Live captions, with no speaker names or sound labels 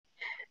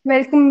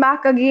Welcome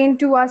back again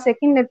to our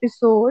second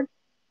episode.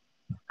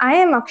 I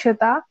am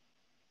Akshata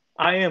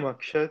I am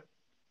Akshat,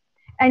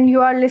 and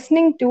you are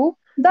listening to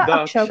the the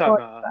Aksha AkshaCast.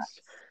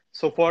 podcast.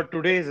 So, for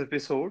today's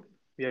episode,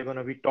 we are going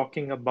to be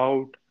talking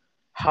about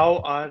how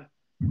our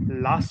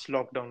last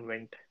lockdown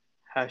went.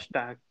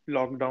 Hashtag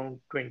lockdown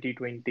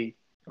 2020.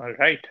 All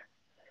right.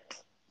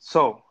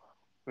 So,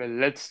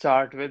 let's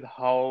start with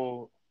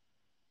how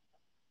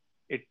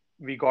it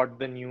we got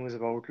the news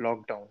about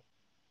lockdown.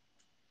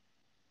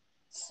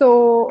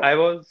 So, I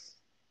was,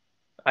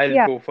 I'll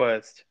yeah, go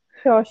first.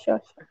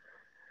 sure.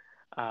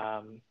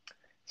 Um,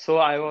 so,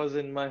 I was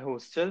in my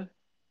hostel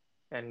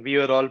and we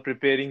were all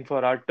preparing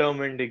for our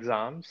term end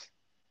exams.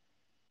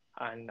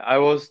 And I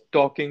was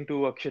talking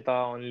to Akshita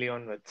only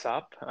on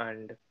WhatsApp,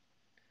 and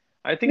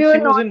I think We were she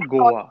was not in at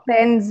all Goa.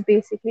 friends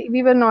basically.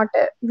 We were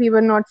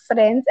not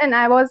friends and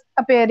I was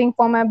appearing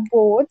for my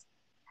boards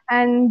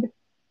and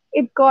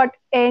it got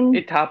end.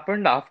 It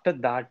happened after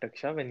that,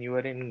 Aksha, when you were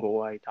in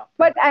Goa. It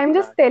But happened I'm after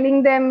just that.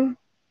 telling them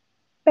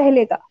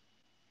pehle ka.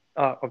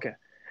 Okay.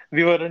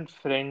 We weren't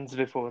friends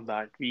before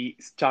that. We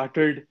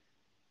started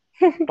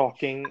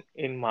talking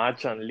in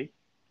March only.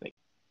 Like,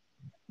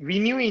 we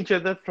knew each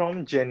other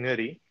from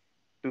January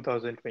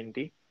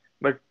 2020,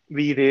 but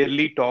we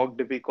rarely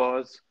talked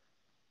because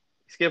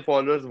इसके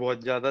followers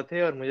बहुत ज़्यादा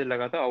थे और मुझे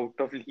लगा था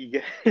out of league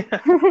है.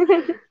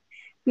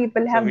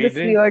 People So have we this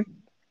didn't. weird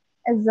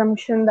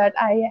assumption that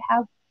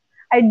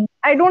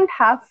I don't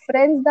have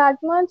friends that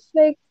much.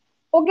 Like,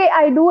 okay,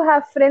 I do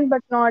have friends,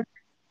 but not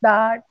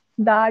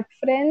that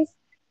friends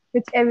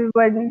which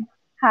everyone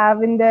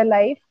have in their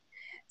life.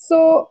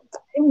 So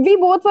we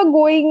both were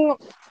going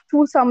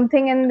through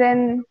something, and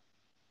then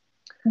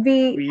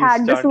we We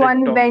had this started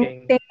one talking.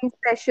 venting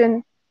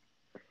session,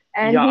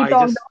 and Yeah, we I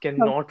talked just about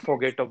cannot this.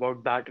 forget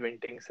about that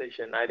venting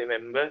session. I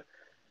remember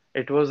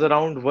it was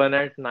around 1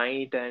 at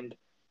night, and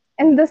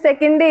And the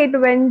second day it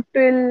went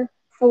till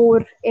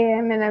 4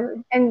 a.m.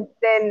 And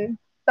then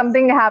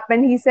something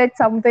happened. He said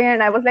something,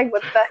 and I was like,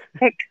 "What the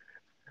heck?"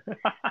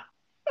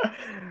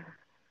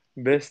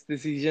 best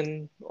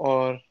decision,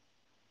 or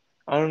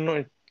I don't know,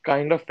 it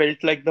kind of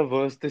felt like the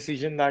worst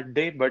decision that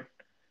day, but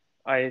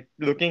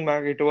looking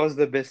back, it was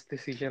the best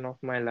decision of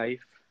my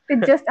life.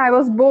 It just I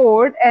was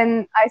bored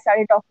and I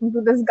started talking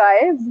to this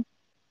guy,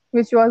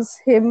 which was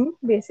him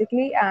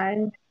basically.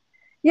 And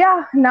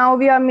yeah, now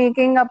we are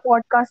making a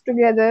podcast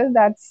together.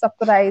 That's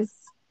surprise.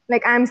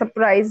 Like I'm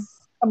surprised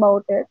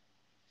about it.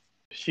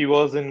 She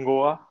was in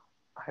Goa,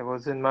 I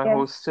was in my Yes.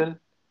 hostel.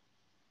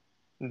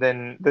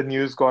 Then the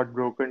news got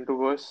broken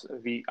to us.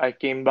 I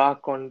came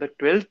back on the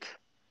 12th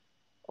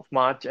of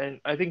March, and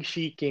I think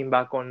she came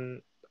back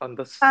on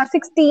the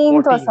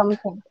 16th or 14th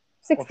something.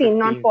 or 16,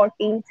 not 15th.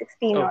 14,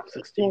 16 Oh, or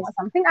 18 or 16th.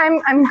 something.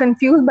 I'm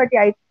confused, but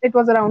yeah, it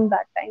was around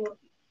that time.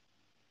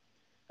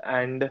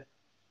 And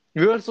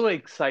we were so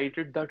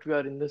excited that we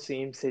are in the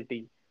same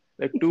city.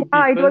 Like two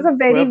Yeah, it was people a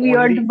who very have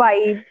weird only.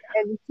 vibe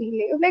and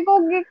feeling. It was like,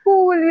 okay,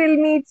 cool, we'll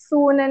meet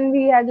soon. And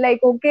we had like,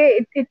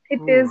 okay, it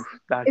Ooh, is,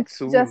 that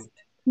it's just, soon.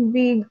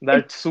 it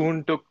That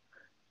soon took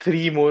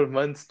 3 more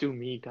months to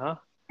meet, huh?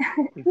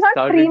 We not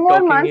three started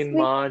more talking months. in We,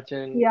 March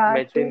and yeah,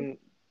 met true. in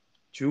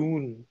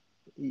June.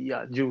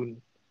 Yeah,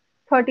 June.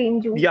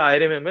 13 June. Yeah, I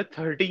remember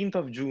 13th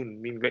of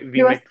June. We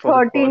Because met for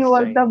the 13 first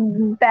was time.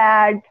 the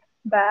bad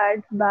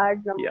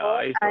Yeah,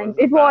 number. it And was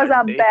a it was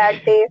a bad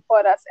bad day. day for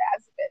us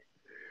as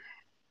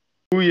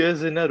 2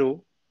 years in a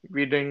row,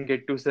 we didn't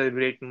get to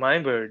celebrate my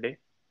birthday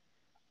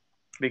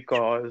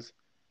because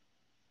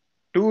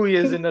 2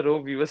 years well. in a row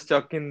we were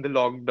stuck in the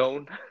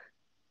lockdown.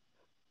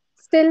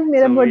 Still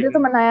मेरा So birthday तो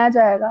we मनाया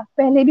जाएगा.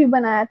 पहले भी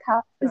बनाया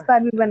था, इस बार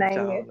भी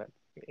बनाएंगे. Jana,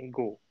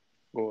 go,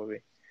 go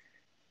away.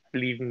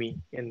 Leave me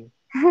in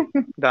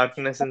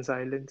darkness and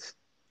silence.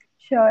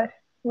 Sure,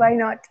 why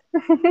not?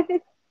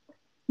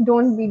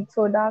 Don't be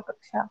so dark,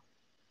 Aksha.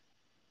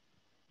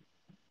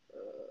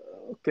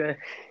 Okay.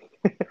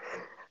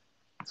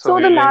 So So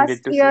we the didn't last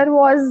get to see. year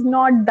was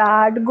not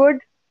that good.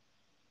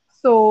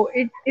 So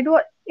it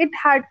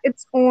had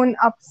its own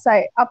ups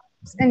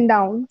and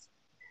downs.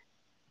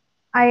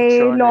 It I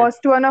sure did.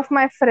 lost one of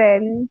my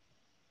friends,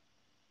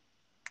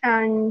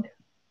 and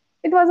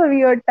it was a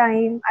weird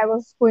time. I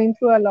was going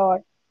through a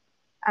lot,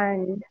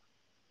 and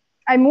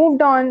I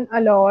moved on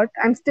a lot.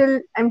 I'm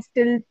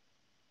still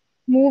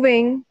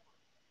moving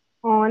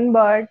on,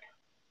 but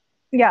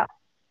yeah,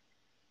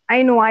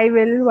 I know I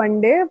will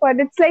one day, but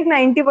it's like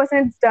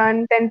 90% it's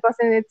done,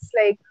 10% it's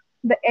like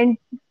the end,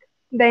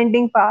 the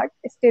ending part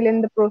is still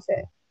in the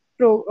process.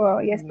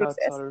 Yes, That's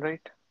process. all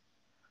right.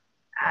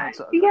 And That's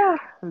all right. yeah,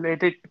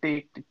 Let it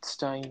take its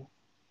time.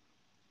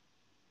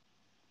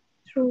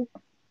 true.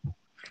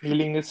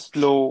 Healing is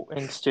slow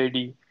and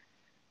steady,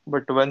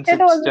 but once It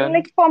it's was done,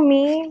 like for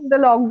me, the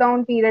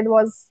lockdown period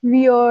was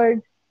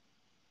weird.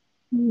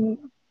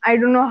 I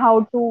don't know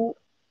how to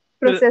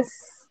well, process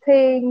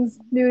things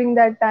during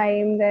that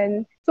time.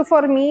 Then, so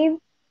for me,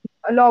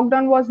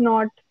 lockdown was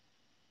not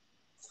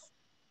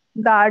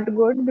that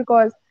good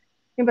because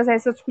मेरे पास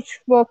ऐसा कुछ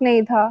work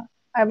नहीं था.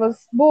 I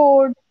was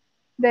bored.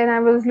 Then I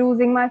was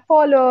losing my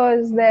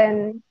followers.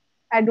 Then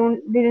I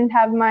don't didn't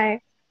have my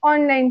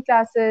online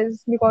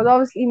classes because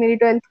obviously मेरी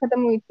 12th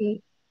खत्म हुई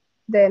थी.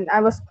 Then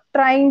I was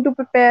trying to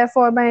prepare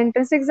for my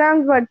entrance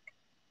exams, but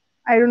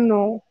I don't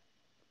know,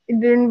 it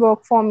didn't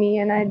work for me,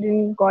 and I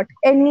didn't got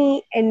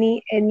any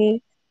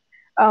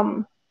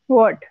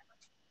what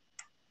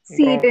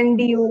seat Drop. in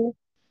DU.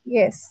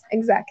 Yes,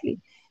 exactly.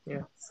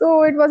 Yeah.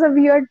 So it was a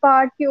weird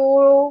part. कि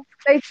वो,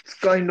 like, It's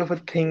kind of a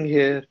thing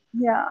here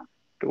yeah,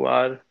 to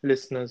our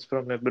listeners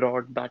from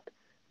abroad that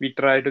we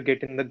try to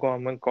get in the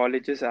government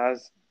colleges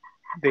as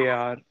they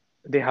are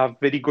they have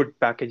very good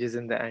packages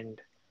in the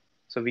end.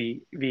 So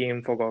we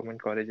aim for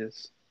government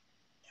colleges.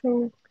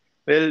 true,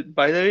 Well,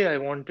 by the way, I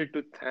wanted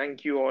to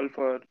thank you all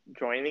for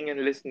joining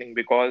and listening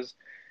because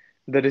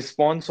the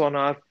response on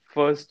our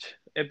first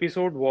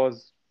episode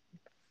was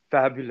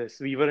fabulous.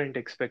 We weren't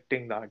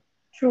expecting that.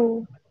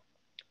 true.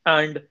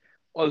 And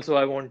also,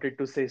 I wanted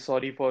to say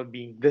sorry for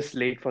being this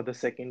late for the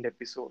second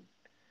episode.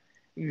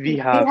 We We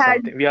have had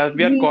something. We are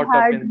we caught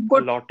up had in a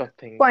good lot of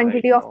things right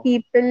quantity of now.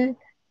 people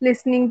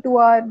listening to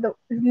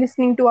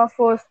our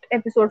first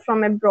episode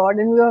from abroad,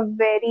 and we were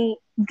very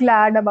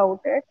glad about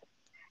it.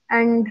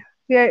 And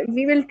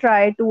we will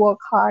try to work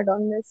hard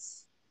on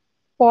this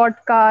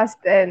podcast,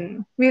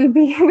 and we'll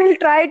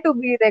try to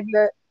be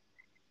regular.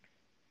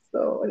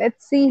 So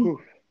let's see. Whew.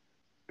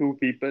 Two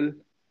people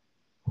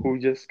who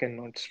just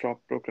cannot stop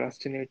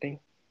procrastinating.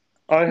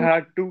 I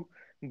had to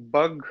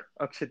bug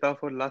Akshita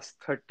for last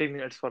 30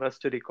 minutes for us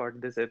to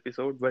record this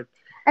episode, but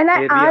here we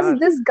are.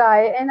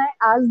 And I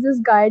asked this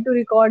guy to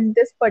record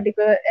this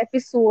particular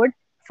episode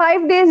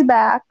 5 days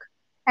back,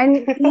 and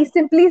he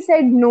simply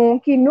said no,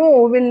 ki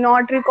no, we'll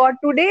not record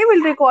today,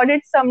 we'll record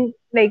it some,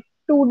 like,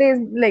 2 days,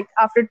 like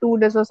after 2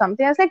 days or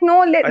something. I was like, no,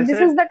 I this is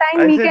said, the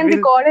time I we said can we'll,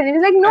 record, and he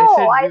was like, no, I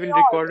said we I'll will not,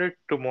 record it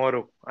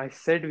tomorrow. I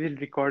said we'll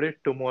record it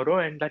tomorrow,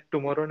 and that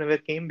tomorrow never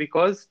came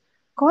because,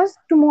 because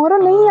tomorrow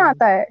नहीं um,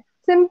 आता है.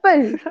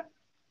 Simple.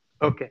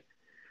 okay,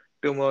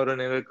 tomorrow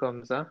never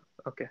comes, huh?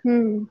 Okay.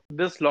 Hmm.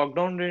 This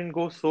lockdown didn't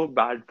go so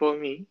bad for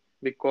me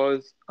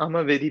because I'm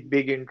a very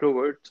big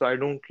introvert, so I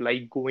don't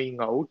like going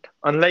out.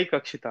 Unlike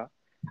Akshita,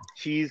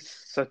 she's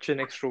such an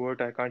extrovert,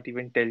 I can't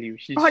even tell you.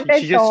 She, Not she, at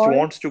she just all.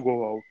 wants to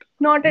go out.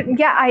 Not at,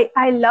 yeah,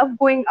 I love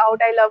going out,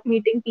 I love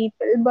meeting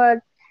people, but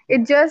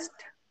it just,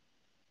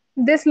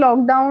 this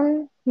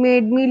lockdown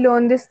made me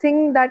learn this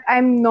thing that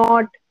I'm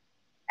not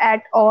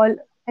at all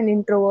an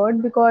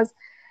introvert, because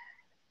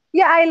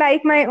yeah, I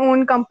like my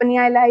own company,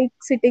 I like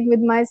sitting with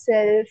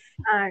myself,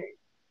 and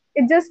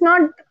it's just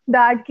not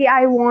that ki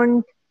I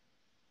want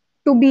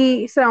to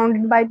be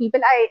surrounded by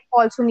people. I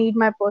also need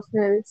my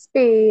personal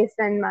space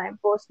and my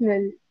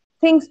personal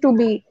things to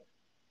be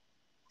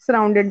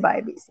surrounded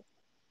by, basically.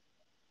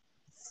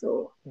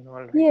 So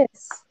All right.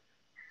 yes,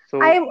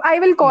 So I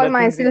will call nothing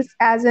myself really.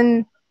 as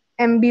an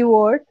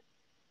ambivert,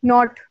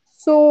 not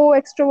so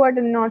extrovert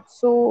and not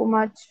so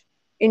much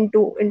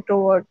into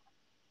introvert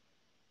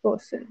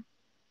person.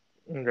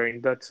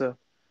 Right, that's a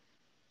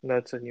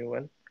new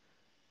one.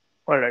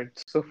 All right.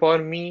 So for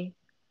me,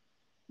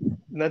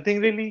 nothing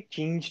really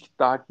changed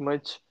that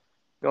much.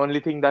 The only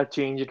thing that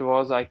changed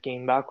was I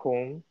came back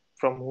home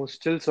from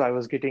hostel, so I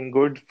was getting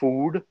good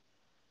food.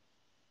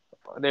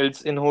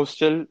 Else in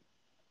hostel,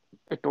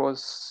 it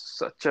was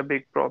such a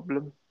big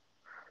problem,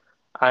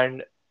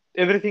 and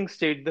everything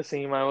stayed the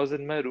same. I was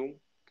in my room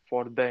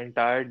for the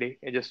entire day.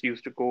 I just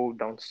used to go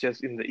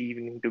downstairs in the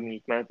evening to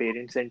meet my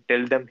parents and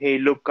tell them, "Hey,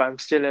 look, I'm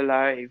still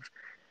alive."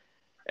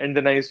 And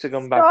then I used to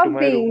come back to Stop my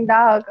being room.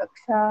 dark,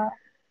 Aksha.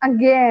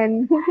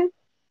 Again.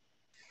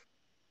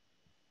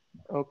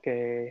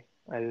 Okay,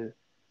 I'll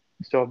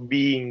stop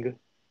being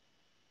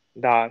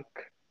dark.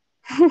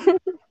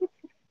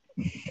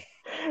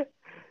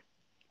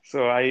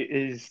 So I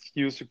is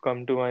used to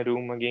come to my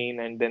room again,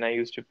 and then I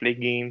used to play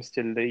games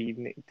till the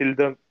evening, till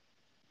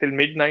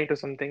midnight or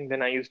something.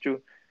 Then I used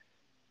to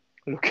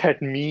look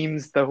at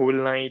memes the whole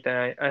night,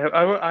 and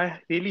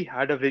I really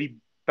had a very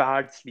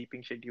bad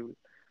sleeping schedule.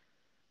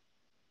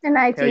 And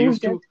I I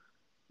used changed it. to,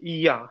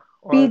 yeah,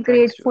 all Be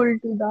thanks to it. grateful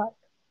to that.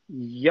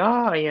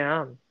 Yeah, I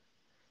am.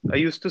 I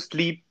used to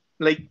sleep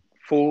like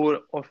 4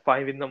 or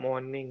 5 in the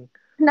morning,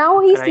 Now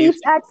he and I sleeps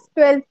used at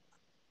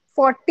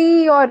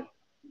 12:40 or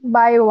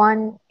by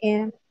 1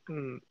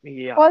 a.m.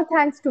 yeah. All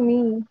thanks to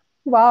me.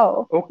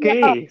 Wow. Yeah,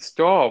 Okay,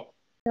 stop.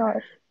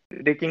 sure.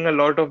 Taking a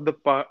lot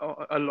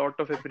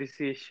of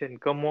appreciation.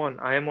 Come on,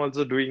 I am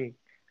also doing.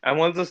 I'm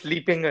also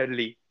sleeping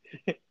early,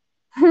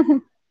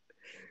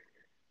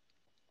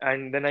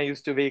 and then I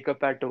used to wake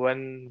up at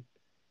 1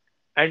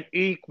 and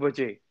 1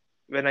 baje.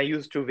 When I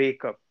used to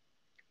wake up,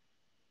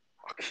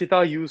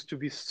 Akshita used to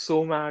be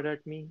so mad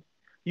at me.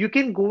 You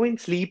can go and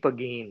sleep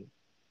again.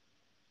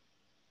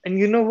 And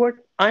you know what?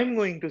 I'm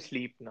going to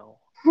sleep now.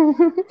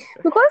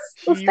 Because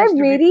She उस used time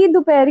to be मेरी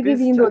दोपहर की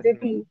pissed नींद at होती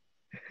me.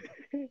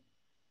 थी.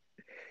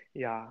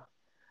 Yeah,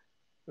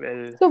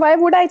 well, So why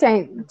would I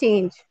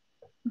change?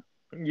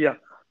 yeah.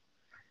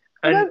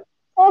 And Because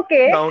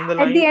okay, down the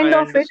at the line, end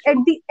I of it, understood.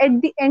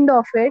 at the end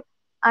of it,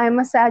 I am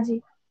a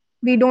Saji.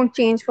 We don't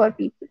change for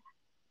people.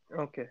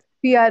 Okay,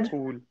 We are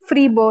cool,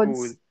 free cool.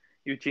 birds.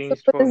 You So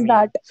changed what for is that?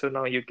 me, so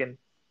now you can.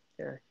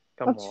 Yeah,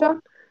 come Aksha,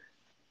 on.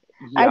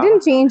 I Yeah.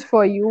 didn't change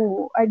for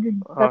you. I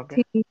did Okay.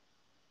 nothing.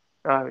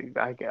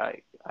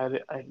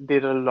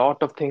 There are a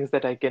lot of things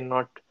that I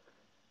cannot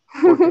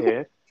put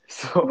here.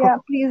 Yeah,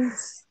 So,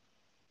 please.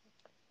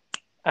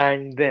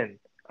 and then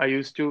I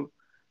used to,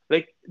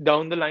 like,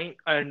 down the line,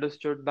 I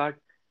understood that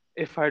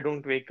if I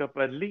don't wake up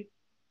early,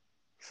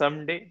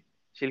 someday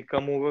she'll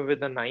come over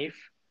with a knife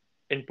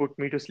and put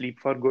me to sleep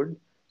for good.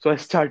 So I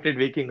started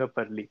waking up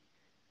early.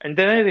 And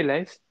then I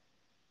realized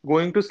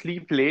going to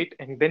sleep late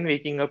and then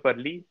waking up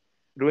early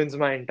ruins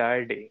my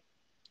entire day.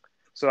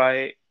 So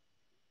I,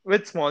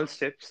 with small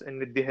steps and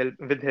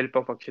with help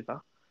of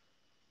Akshita,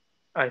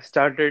 I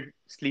started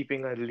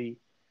sleeping early.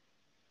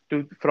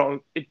 To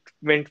from it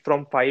went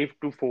from 5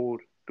 to 4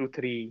 to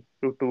 3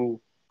 to 2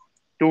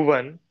 to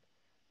 1,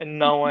 and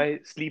now I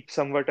sleep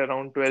somewhat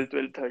around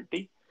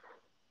 12:30.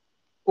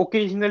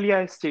 Occasionally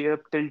I stay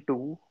up till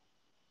 2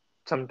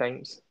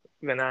 sometimes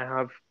when I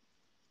have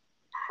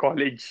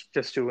college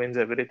just ruins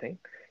everything.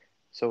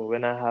 So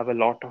when I have a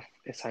lot of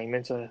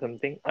assignments or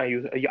something,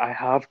 I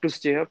have to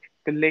stay up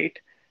till late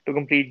to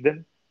complete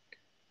them.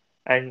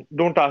 And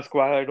don't ask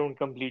why I don't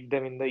complete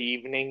them in the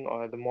evening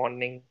or the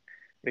morning,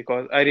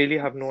 because I really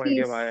have no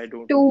idea He's why I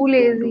don't too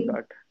don't do lazy.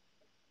 that.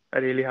 I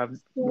really have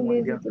Too no lazy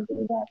idea. to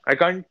do that. I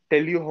can't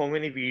tell you how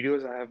many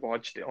videos I have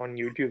watched on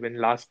YouTube in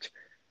last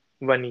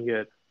 1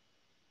 year.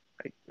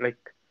 Like,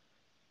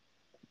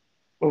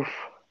 oof.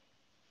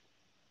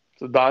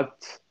 So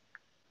that's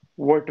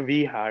what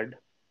we had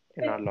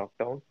in our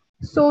lockdown.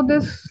 So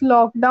this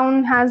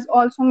lockdown has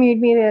also made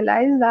me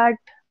realize that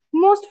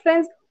most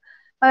friends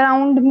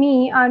around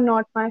me are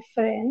not my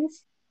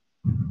friends.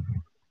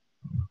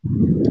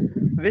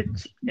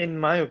 Which, in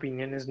my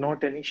opinion, is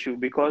not an issue,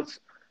 because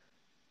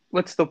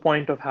what's the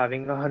point of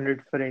having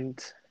 100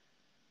 friends?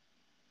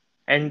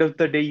 End of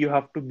the day, you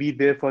have to be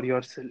there for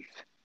yourself.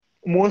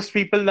 Most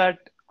people that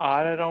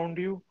are around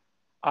you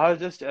are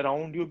just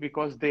around you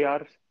because they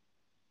are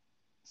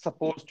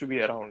supposed to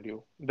be around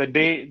you. The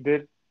day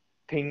their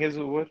thing is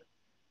over,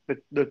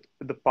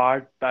 the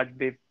part that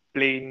they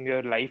play in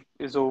your life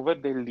is over,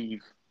 they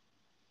leave.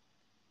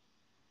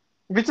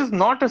 Which is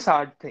not a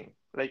sad thing.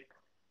 Like,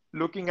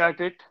 looking at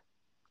it,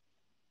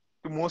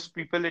 to most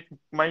people, it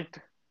might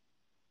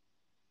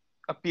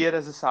appear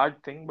as a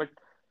sad thing, but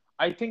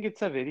I think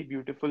it's a very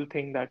beautiful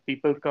thing that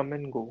people come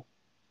and go,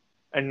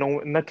 and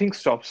nothing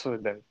stops for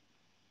them.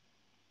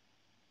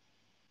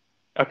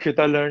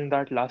 Akshita learned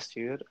that last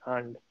year,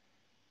 and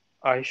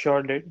I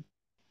sure did.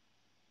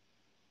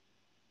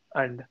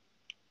 And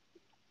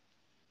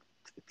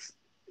it's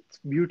it's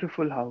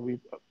beautiful how we.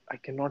 I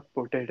cannot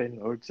put it in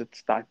words.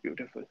 It's that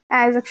beautiful.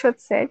 As Akshat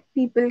said,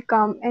 people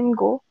come and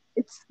go.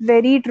 It's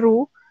very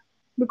true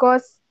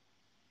because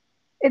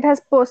it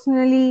has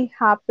personally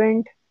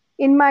happened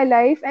in my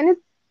life, and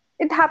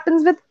it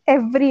happens with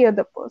every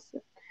other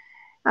person.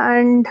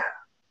 And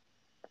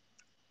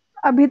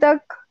अभी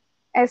तक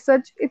as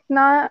such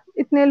इतना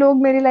इतने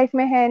लोग मेरी life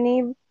में है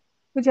नहीं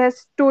which has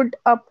stood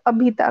up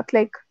अभी तक,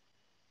 like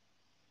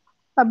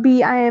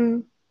अभी I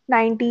am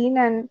 19,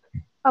 and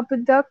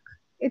अभी तक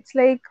it's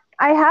like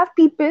I have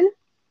people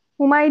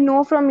whom I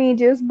know from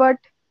ages, but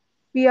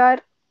we are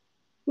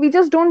we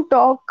just don't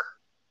talk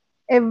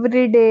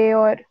every day,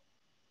 or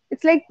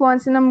it's like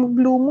once in a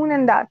blue moon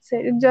and that's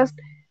it. It's just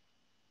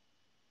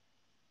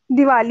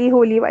Diwali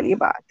Holi wali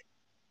baat.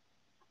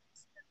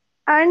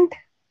 And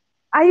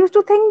I used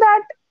to think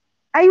that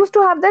I used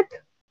to have that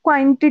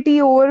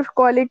quantity over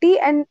quality,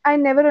 and I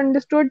never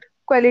understood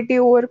quality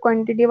over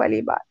quantity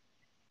wali baat.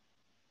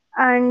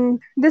 And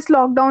this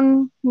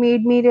lockdown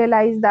made me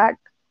realize that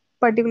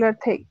particular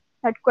thing,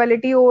 that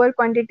quality over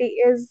quantity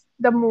is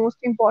the most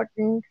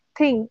important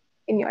thing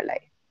in your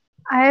life.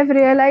 I have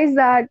realized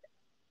that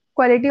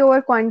quality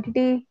over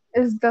quantity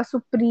is the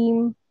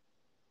supreme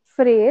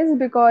phrase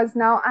because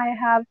now I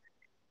have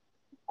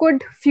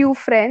good few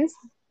friends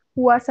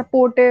who are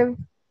supportive,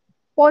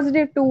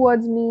 positive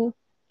towards me,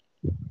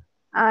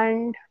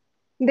 and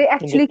they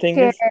And the actually thing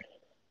care. is,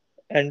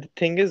 and the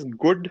thing is,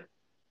 good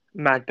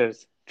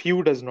matters.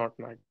 Few does not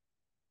matter.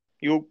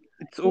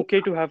 It's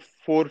okay to have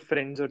 4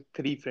 friends or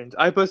 3 friends.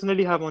 I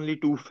personally have only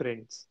 2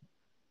 friends.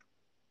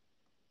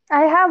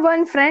 I have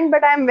one friend,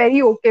 but I'm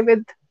very okay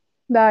with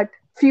that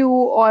few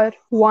or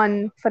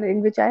one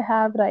friend which I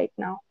have right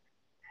now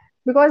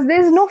because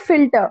there's no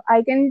filter.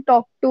 I can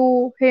talk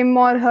to him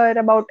or her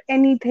about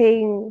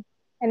anything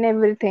and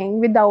everything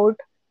without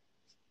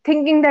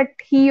thinking that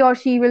he or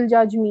she will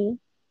judge me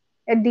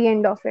at the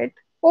end of it.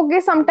 Okay,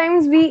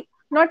 sometimes we,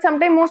 not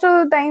sometimes, most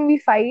of the time we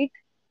fight.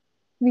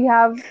 We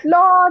have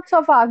lots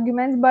of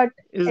arguments, but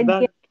Is at the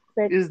that end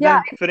of it, is yeah,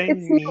 that it's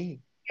friend you. me?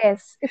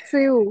 Yes, it's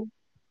you.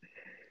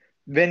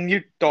 When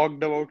you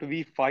talked about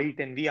we fight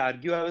and we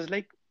argue, I was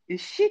like,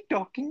 is she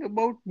talking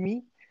about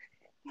me?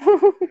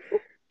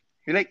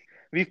 Like,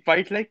 we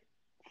fight like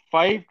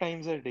 5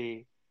 times a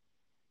day,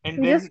 and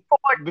We just then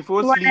fought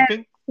before one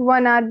sleeping,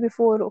 1 hour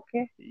before,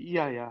 okay?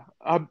 yeah, yeah,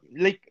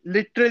 like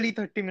literally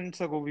 30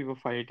 minutes ago we were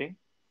fighting,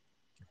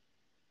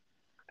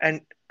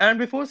 And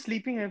before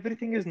sleeping,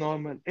 everything is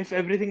normal. If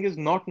everything is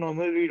not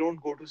normal, we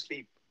don't go to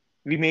sleep.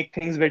 We make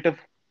things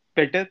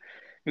better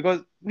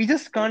because we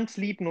just can't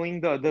sleep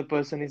knowing the other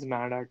person is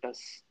mad at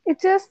us.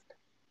 It's just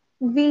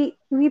we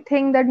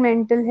think that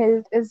mental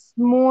health is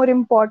more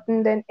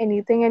important than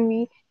anything, and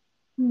we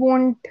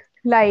won't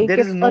like There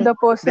if is other no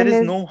there person is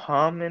is, no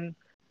harm in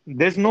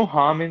there's no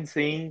harm in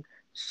saying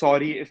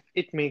sorry if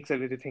it makes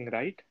everything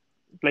right.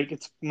 Like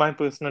it's my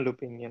personal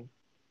opinion.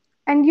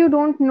 and you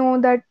don't know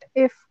that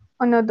if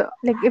another,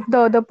 like if the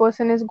other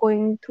person is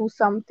going through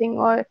something,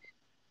 or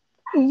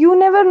you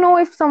never know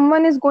if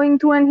someone is going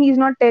through and he's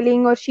not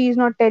telling or she's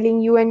not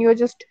telling you, and you're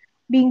just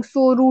being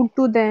so rude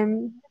to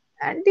them,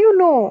 and you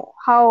know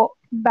how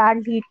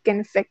badly it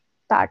can affect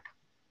that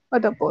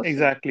other person.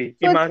 Exactly.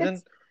 So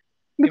it's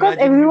because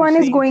Imagine you everyone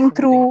is saying going something.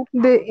 through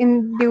the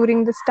in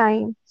during this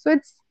time, so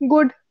it's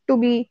good to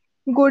be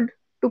good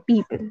to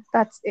people.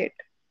 That's it.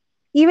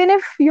 Even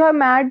if you are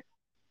mad,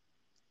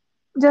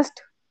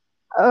 just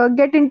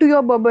get into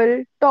your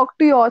bubble, talk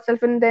to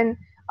yourself, and then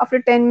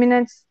after 10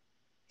 minutes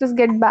just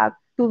get back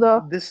to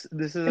the This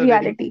is a very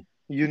reality.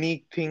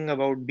 unique thing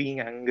about being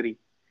angry.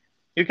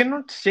 You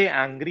cannot stay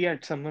angry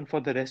at someone for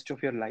the rest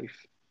of your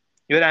life.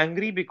 You're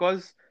angry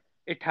because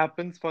it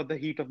happens for the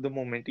heat of the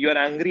moment. You're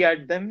angry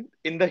at them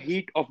in the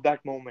heat of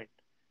that moment.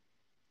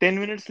 10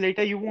 minutes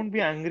later, you won't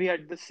be angry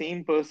at the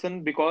same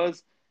person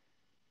because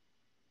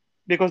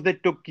they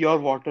took your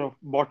water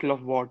bottle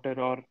of water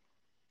or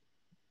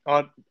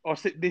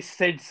they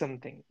said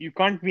something. You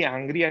can't be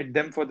angry at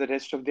them for the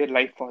rest of their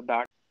life for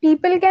that.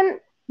 People can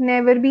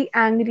never be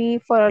angry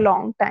for a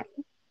long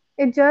time.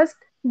 It just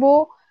वो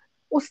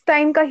उस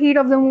time का heat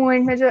of the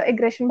moment में जो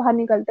aggression बाहर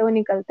निकलते हैं वो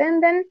निकलते हैं,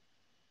 एंड देन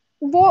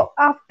वो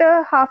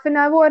आफ्टर हाफ एन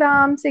आवर वो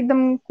आराम से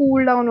एकदम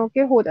कूल डाउन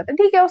होके हो जाता है।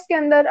 ठीक है, उसके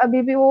अंदर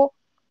अभी भी वो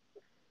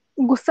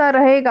गुस्सा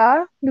रहेगा,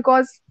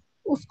 बिकॉज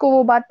उसको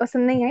वो बात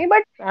पसंद नहीं आई,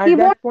 but he At won't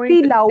that be point,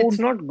 it's loud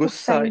not उस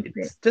gussa, टाइम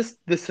पे। it's just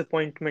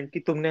disappointment कि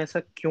तुमने ऐसा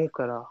क्यों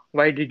करा?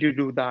 Why did you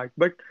do that?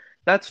 But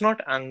that's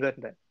not anger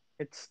then.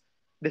 It's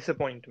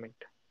disappointment.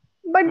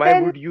 But Why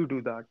then would you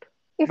do that?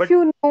 if But you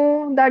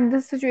know that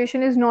this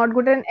situation is not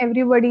good and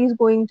everybody is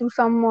going through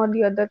some or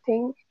the other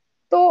thing,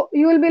 so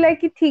you will be like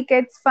कि ठीक है,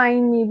 it's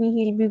fine, maybe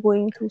he'll be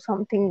going through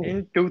something in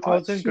or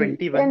she,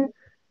 2021, and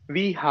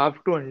we have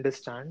to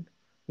understand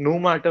no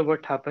matter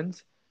what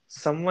happens,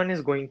 someone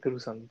is going through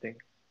something.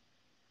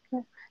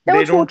 चाहे वो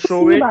They don't छोटी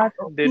show C it, बात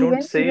हो, they don't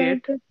even say even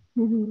it, if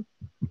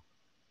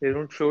they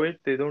don't show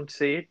it, they don't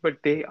say it, but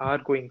they are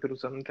going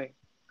through something.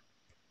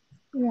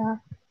 या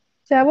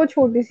चाहे वो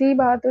छोटी सी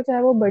बात हो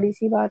चाहे वो बड़ी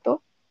सी बात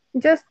हो,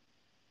 just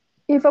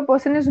if a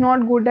person is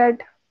not good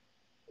at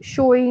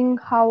showing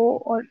how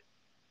or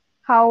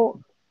how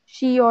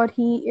she or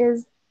he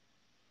is,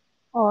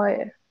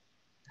 or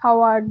how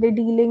are they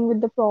dealing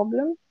with the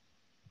problem,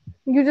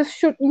 you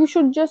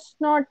should just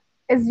not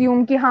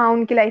assume कि हाँ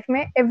उनकी लाइफ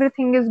में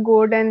everything is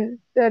good and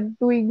they're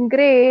doing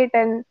great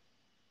and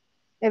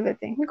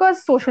everything,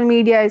 because social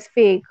media is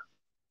fake,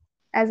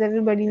 as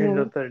everybody End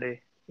knows. of the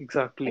day.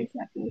 Exactly.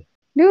 Exactly.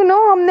 Do you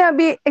know हमने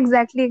अभी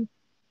exactly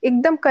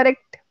एकदम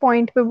correct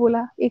point पे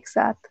बोला एक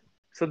साथ.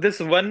 So this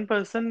one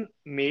person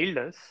mailed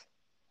us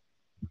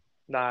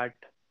that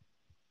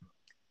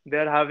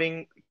they're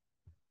having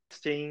kids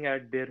staying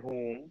at their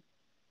home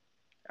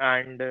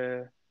and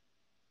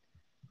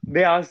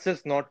they asked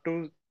us not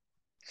to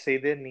say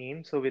their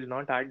name, so we'll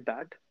not add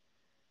that.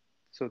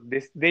 So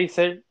this they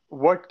said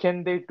what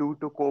can they do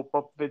to cope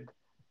up with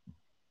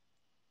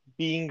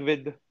being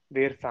with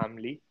their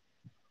family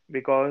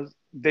because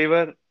they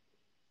were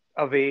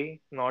away,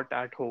 not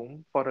at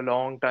home for a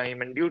long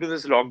time, and due to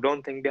this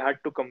lockdown thing, they had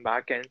to come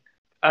back. And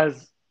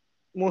as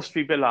most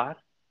people are,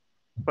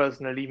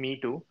 personally, me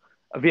too,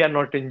 we are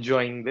not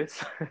enjoying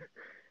this.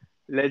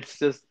 Let's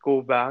just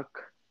go back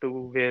to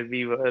where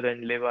we were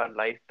and live our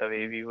life the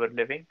way we were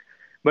living.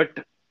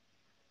 But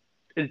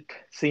it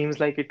seems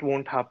like it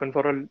won't happen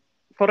for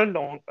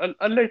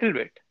a little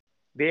bit.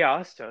 They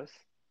asked us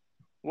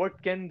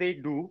what can they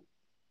do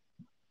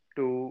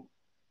to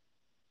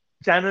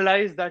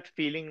channelize that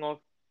feeling of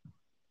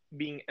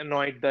being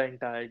annoyed the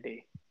entire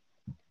day.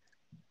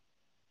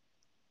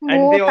 वो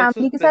And they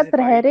also family के साथ रह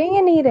specified रहे हैं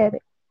या नहीं रह रहे?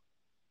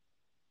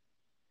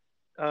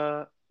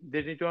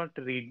 they did not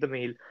read the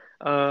mail.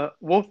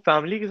 वो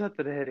फैमिली के साथ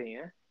रह रहे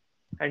हैं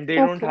and they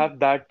don't Okay, have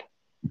that.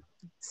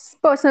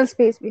 personal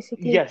space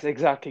basically. Yes,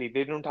 exactly.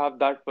 They don't have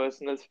that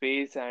personal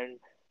space and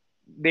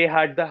they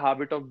had the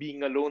habit of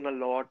being alone a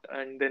lot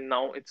and then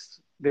now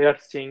it's they are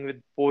staying with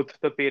both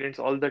the parents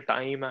all the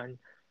time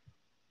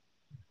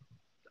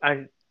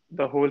and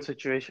the whole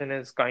situation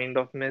is kind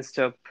of messed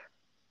up.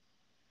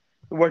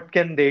 What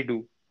can they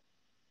do?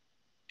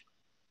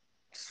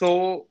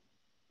 So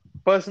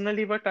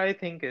personally what I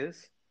think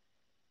is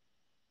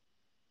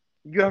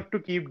you have to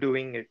keep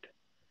doing it.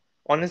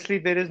 Honestly,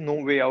 there is no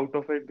way out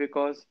of it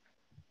because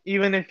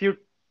even if you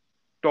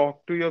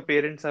talk to your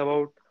parents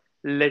about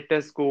let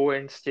us go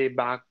and stay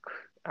back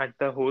at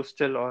the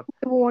hostel or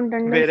They won't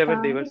wherever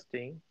they were understand.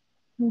 staying,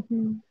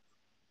 Hmm.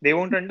 they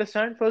won't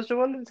understand, first of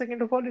all, and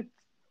second of all,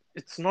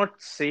 it's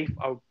not safe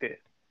out there.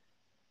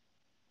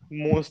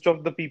 Most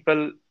of the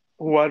people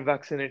who are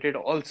vaccinated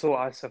also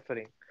are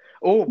suffering.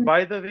 Oh,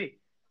 by the way,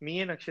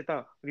 me and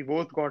Akshita, we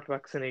both got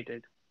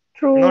vaccinated.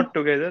 True. Not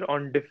together,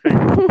 on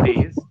different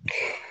days.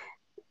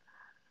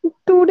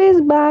 2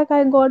 days back,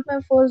 I got my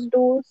first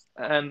dose,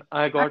 And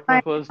I and got my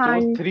my first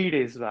dose hand 3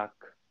 days back.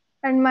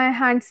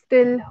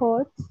 still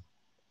hurts.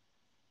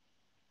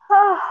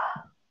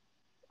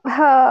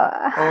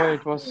 Oh,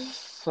 it was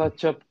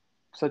such a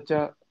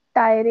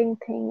Tiring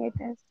thing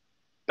it is.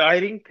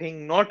 tiring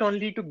thing, not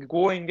only to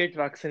go and get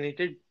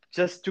vaccinated,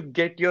 just to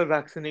get your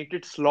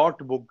vaccinated slot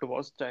booked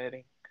was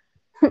tiring.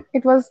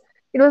 It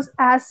was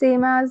as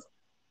same as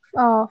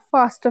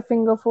faster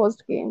finger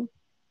first game.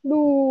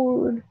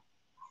 Dude,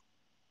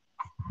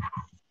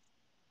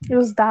 it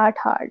was that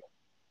hard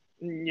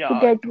to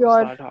Yeah, get it was your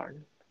that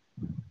hard.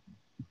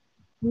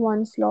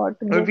 one slot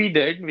But booked. we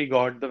did, we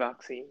got the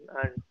vaccine,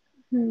 and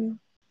Hmm.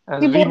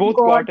 as We we both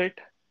both got got it,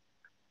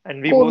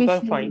 and we both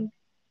are fine. Covishield.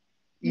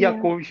 Yeah,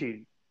 Yeah.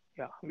 Covishield.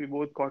 Yeah, we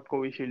both got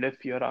Covishield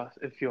if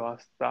you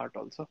ask that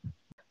also.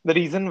 The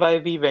reason why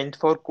we went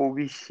for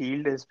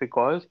Covishield is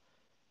because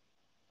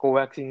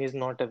Covaxin is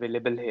not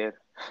available here.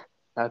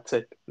 That's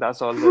it.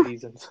 That's all the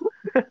reasons.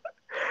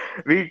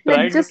 We Let's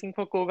tried just looking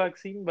for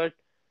Covaxin, but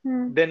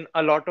hmm, then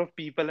a lot of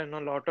people and a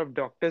lot of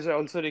doctors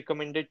also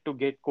recommended to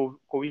get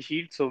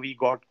Covishield, so we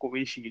got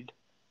Covishield.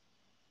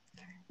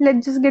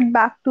 let's just get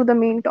back to the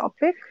main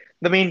topic.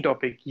 The main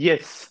topic,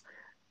 yes.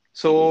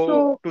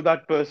 So So, to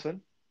that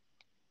person,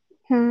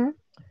 hmm,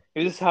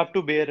 you just have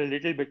to bear a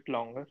little bit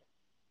longer.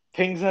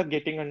 Things are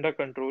getting under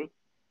control.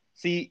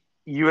 See,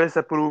 US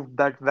approved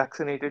that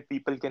vaccinated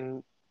people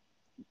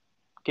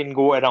can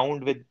go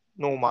around with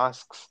no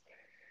masks.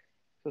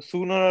 So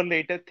sooner or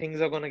later,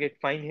 things are gonna get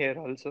fine here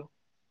also.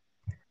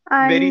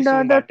 Very and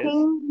soon, the that is.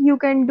 thing you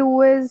can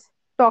do is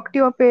talk to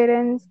your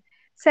parents,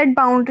 set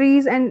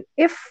boundaries, and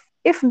if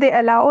they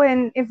allow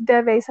and if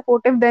they're very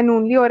supportive, then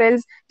only, or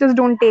else just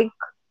don't take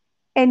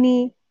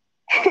any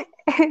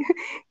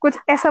कुछ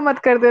ऐसा मत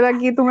कर देना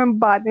कि तुम्हें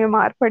बाद में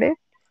मार पड़े.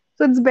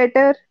 So it's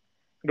better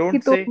कि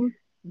Don't say तुम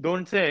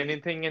don't say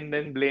anything and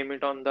then blame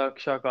it on the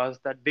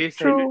AkshaCast that they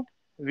said it. true.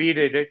 We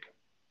did it.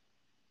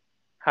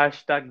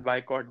 Hashtag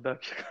boycott the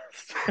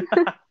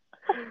AkshaCast.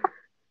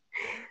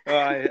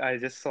 I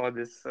just saw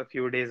this a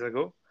few days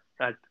ago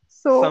that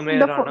So Samir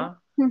the phone. Rana,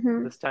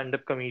 Mm-hmm. the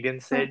stand-up comedian,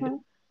 said Mm-hmm.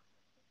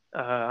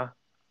 uh,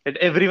 that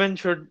everyone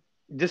should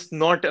just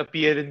not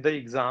appear in the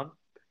exam,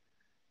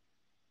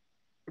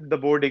 the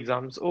board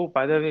exams. Oh,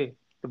 by the way,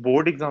 the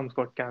board exams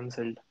got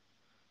cancelled.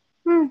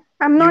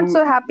 I'm not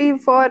so You, happy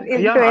for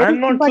in yeah, 12th, I'm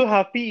not so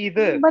happy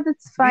either. but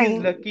it's These fine.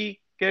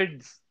 lucky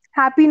kids,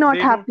 Happy, not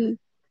they don't. happy.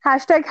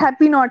 Hashtag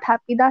happy, not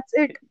happy. That's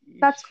it.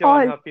 That's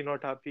Sure, all. happy,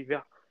 not happy.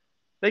 Yeah,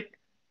 like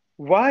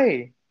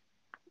why?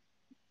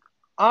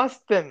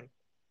 Ask them.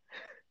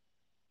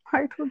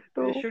 I don't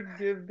They know. should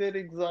give their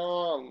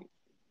exam.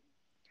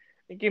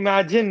 Like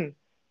imagine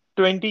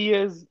 20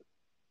 years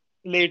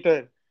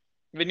later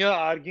when you're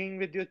arguing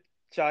with your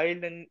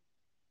child and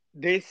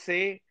they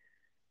say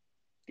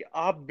कि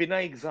आप बिना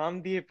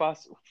exam दिए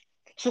पास.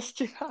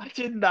 Just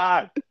imagine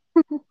that.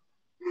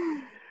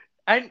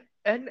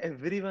 And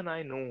everyone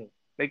I know,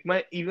 like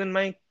my even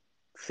my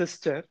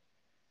sister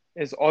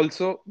is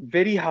also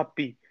very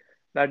happy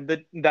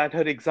that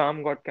her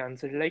exam got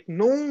cancelled. Like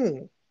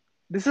no,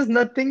 this is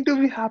nothing to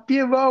be happy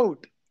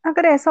about.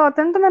 अगर ऐसा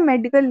होता ना तो मैं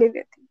medical ले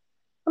लेती,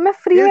 तो मैं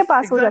फ्री में Yes,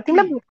 पास हो जाती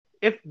exactly. मतलब.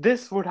 If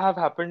this would have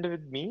happened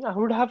with me, I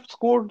would have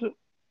scored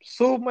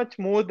so much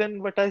more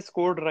than what I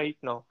scored right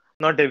now.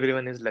 Not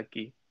everyone is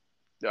lucky.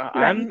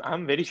 Right.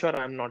 I'm very sure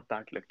I'm not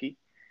that lucky.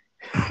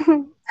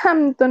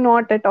 हम तो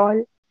not at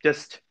all.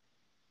 Just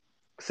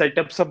set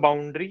up some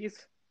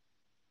boundaries,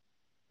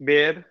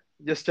 bear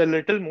just a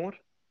little more.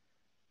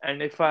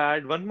 And if I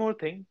add one more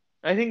thing,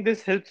 I think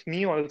this helps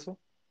me also,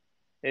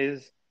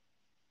 is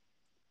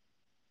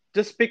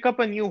just pick up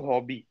a new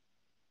hobby.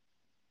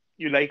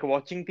 You like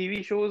watching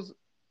TV shows,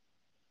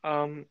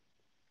 um,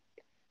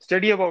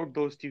 study about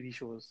those TV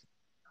shows.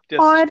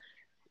 Or Just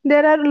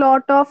there are a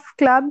lot of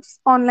clubs,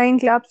 online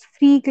clubs,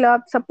 free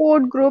clubs,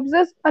 support groups.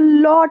 There's a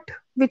lot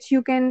which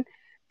you can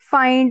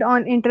find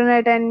on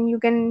internet, and you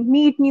can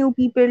meet new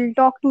people,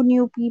 talk to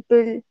new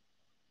people,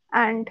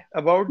 and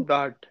about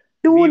that,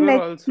 do we were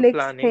also Netflix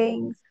planning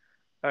things.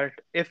 that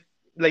if,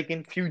 like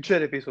in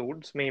future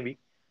episodes, maybe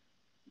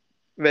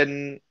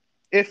when,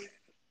 if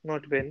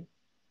not when,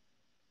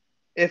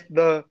 if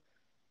the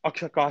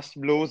AkshaCast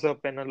blows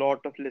up and a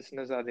lot of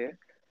listeners are there,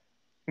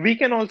 we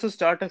can also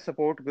start a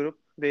support group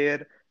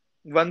where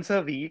once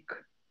a week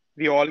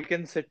we all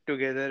can sit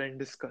together and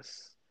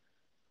discuss.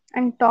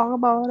 And talk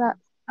about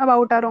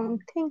our own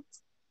things.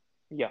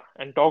 Yeah,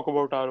 and talk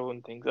about our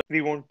own things.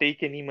 We won't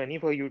take any money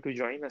for you to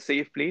join a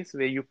safe place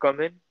where you come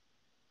in,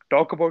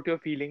 talk about your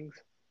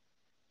feelings,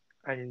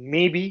 and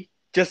maybe,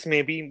 just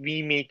maybe,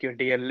 we make your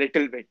day a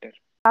little better.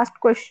 Last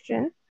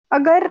question.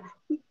 Agar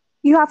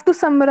you have to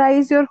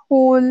summarize your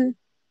whole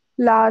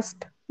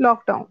last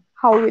lockdown,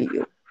 how will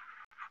you?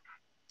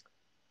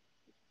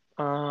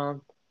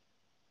 Um,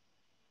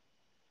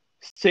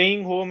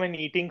 Staying home and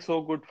eating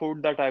so good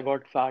food that I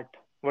got fat.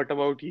 What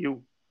about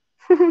you?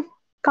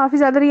 काफी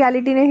ज्यादा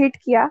reality ने hit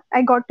किया.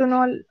 I got to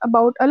know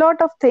about a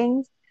lot of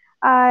things.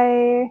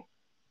 I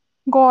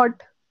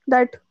got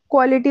that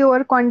quality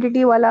over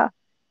quantity wala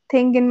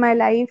thing in my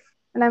life,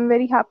 and I'm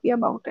very happy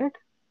about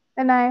it.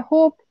 And I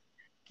hope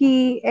कि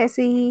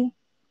ऐसे ही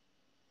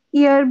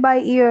year by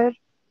year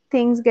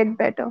things get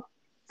better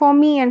for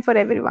me and for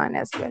everyone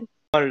as well.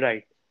 All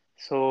right.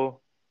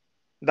 So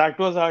that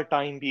was our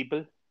time,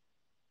 people.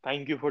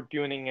 Thank you for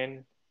tuning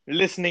in,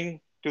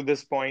 listening to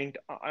this point.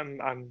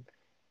 I'm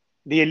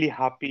really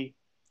happy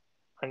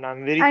and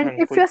I'm very And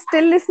if thankful. you're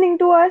still listening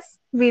to us,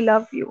 we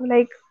love you.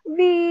 Like,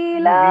 we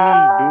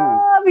We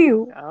do. love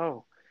you.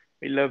 Oh,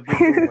 we love you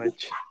too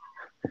much.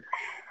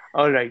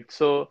 All right.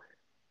 So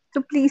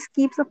So please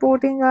keep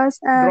supporting us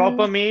drop and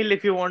a mail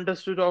if you want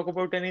us to talk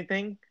about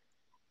anything.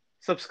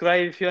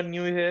 Subscribe if you're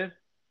new here.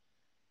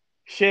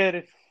 Share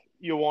if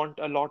you want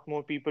a lot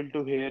more people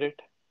to hear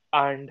it.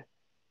 And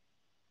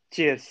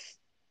cheers.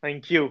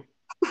 Thank you.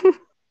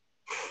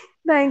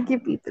 thank you,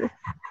 people.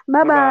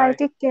 Bye Bye bye. bye.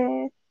 Take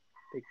care.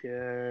 Take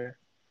care.